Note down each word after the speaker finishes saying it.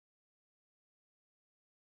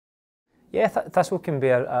Yeah, Thistle can be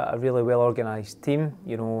a really well organised team.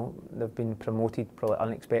 You know, they've been promoted probably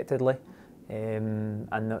unexpectedly, and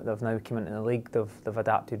they've now come into the league. They've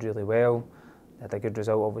adapted really well. They had a good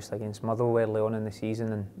result obviously against Motherwell early on in the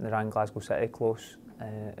season, and they ran Glasgow City close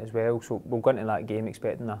as well. So we'll go into that game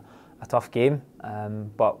expecting a tough game,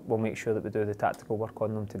 but we'll make sure that we do the tactical work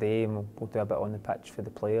on them today, and we'll do a bit on the pitch for the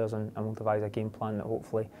players, and we'll devise a game plan that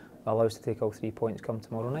hopefully will allow us to take all 3 points come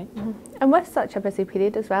tomorrow night. And with such a busy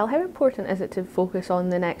period as well, how important is it to focus on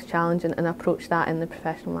the next challenge and approach that in the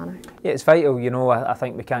professional manner? Yeah, it's vital. You know, I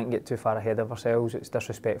think we can't get too far ahead of ourselves. It's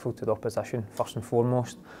disrespectful to the opposition first and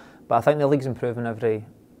foremost. But I think the league's improving every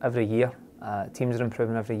year. Teams are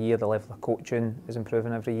improving every year. The level of coaching is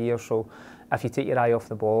improving every year. So if you take your eye off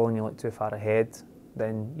the ball and you look too far ahead,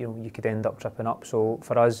 then you could end up tripping up. So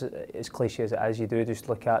for us, as cliche as it is, you do just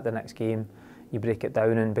look at the next game, you break it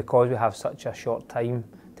down, and because we have such a short time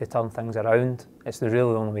to turn things around, it's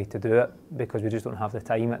really the only way to do it, because we just don't have the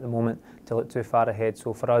time at the moment to look too far ahead.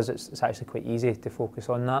 So for us, it's actually quite easy to focus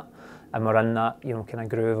on that, and we're in that kind of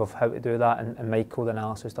groove of how to do that. And Michael, the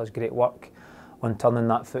analysis, does great work on turning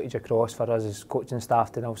that footage across for us as coaching staff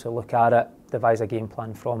to also look at it, devise a game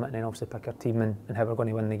plan from it, and then obviously pick our team and how we're going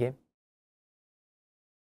to win the game.